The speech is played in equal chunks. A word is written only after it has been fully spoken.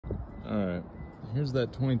Alright, here's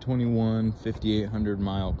that 2021 5,800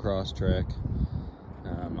 mile Crosstrek.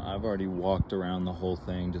 I've already walked around the whole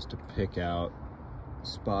thing just to pick out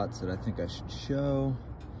spots that I think I should show.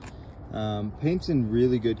 Paint's in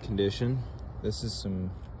really good condition. This is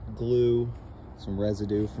some glue, some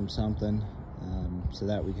residue from something, so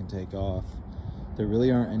that we can take off. There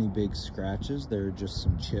really aren't any big scratches. There are just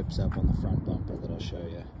some chips up on the front bumper that I'll show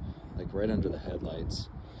you, like right under the headlights.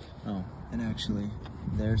 Oh, and actually,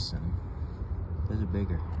 those are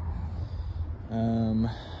bigger.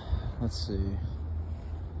 Let's see.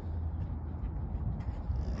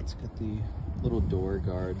 It's got the little door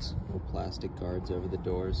guards, little plastic guards over the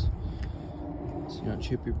doors, so you don't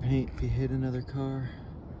chip your paint if you hit another car.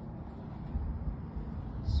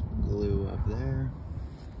 Some glue up there.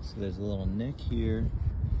 So there's a little nick here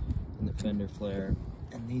in the fender flare,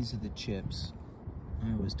 and these are the chips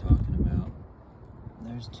I was talking about.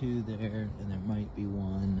 There's two there, and there might be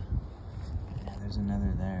one, and there's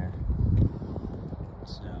another there.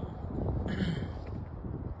 So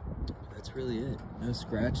that's really it. No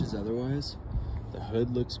scratches otherwise. The hood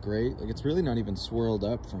looks great. Like, it's really not even swirled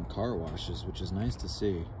up from car washes, which is nice to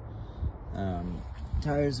see.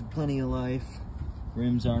 Tires have plenty of life.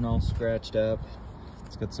 Rims aren't all scratched up.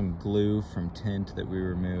 It's got some glue from tint that we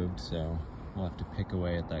removed, so we'll have to pick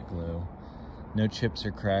away at that glue. No chips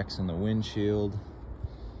or cracks in the windshield.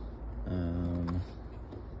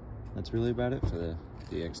 That's really about it for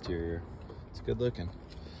the exterior. It's good looking.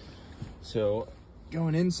 So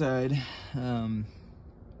going inside,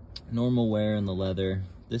 normal wear in the leather.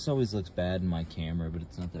 This always looks bad in my camera, but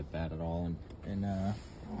it's not that bad at all in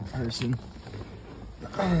person.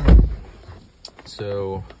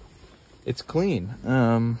 So it's clean.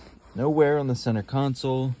 No wear on the center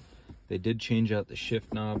console. They did change out the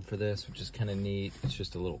shift knob for this, which is kind of neat. It's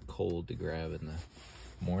just a little cold to grab in the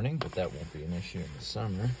morning, but that won't be an issue in the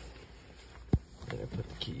summer. Where did I put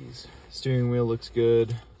the keys? Steering wheel looks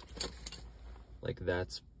good. Like,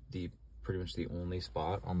 that's pretty much the only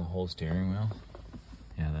spot on the whole steering wheel.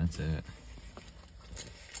 Yeah, that's it.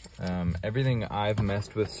 Everything I've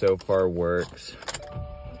messed with so far works.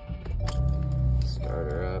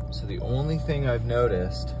 Start her up. So the only thing I've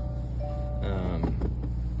noticed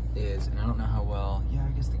is, and I don't know how well, yeah, I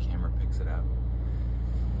guess the camera picks it up.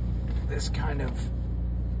 This kind of,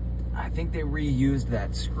 I think they reused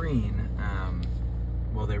that screen.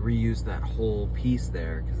 Well, they reused that whole piece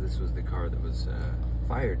there because this was the car that was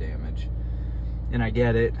fire damage. And I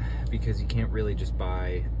get it, because you can't really just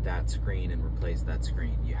buy that screen and replace that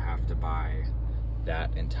screen. You have to buy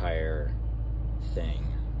that entire thing,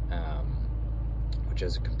 which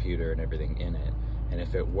has a computer and everything in it. And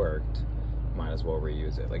if it worked, might as well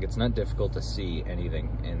reuse it. Like, it's not difficult to see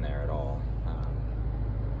anything in there at all.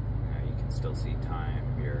 You can still see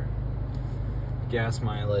time, your gas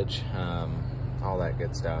mileage, all that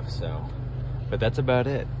good stuff. So, but that's about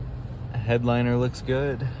it. Headliner looks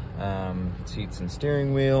good. Seats and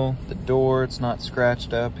steering wheel. The door, it's not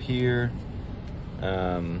scratched up here.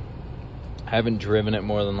 I haven't driven it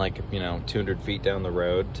more than, like, 200 feet down the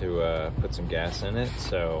road to put some gas in it,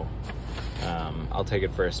 so I'll take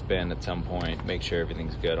it for a spin at some point, make sure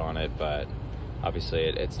everything's good on it, but obviously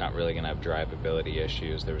it's not really gonna have drivability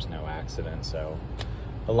issues. There was no accident, so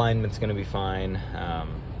alignment's gonna be fine.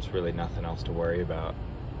 There's really nothing else to worry about.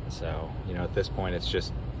 So, at this point, it's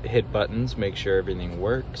just hit buttons, make sure everything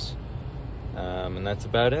works, and that's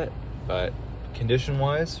about it. But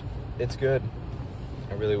condition-wise, it's good.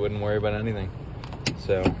 I really wouldn't worry about anything.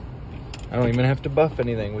 So I don't even have to buff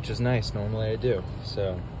anything, which is nice. Normally I do.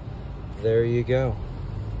 So there you go.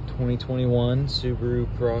 2021 Subaru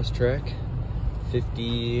Crosstrek.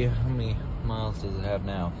 50, how many miles does it have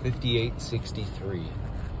now? 5863.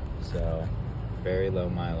 So very low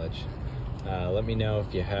mileage. Let me know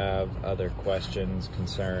if you have other questions,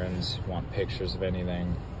 concerns, want pictures of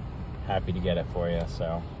anything. Happy to get it for you.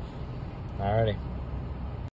 So, alrighty.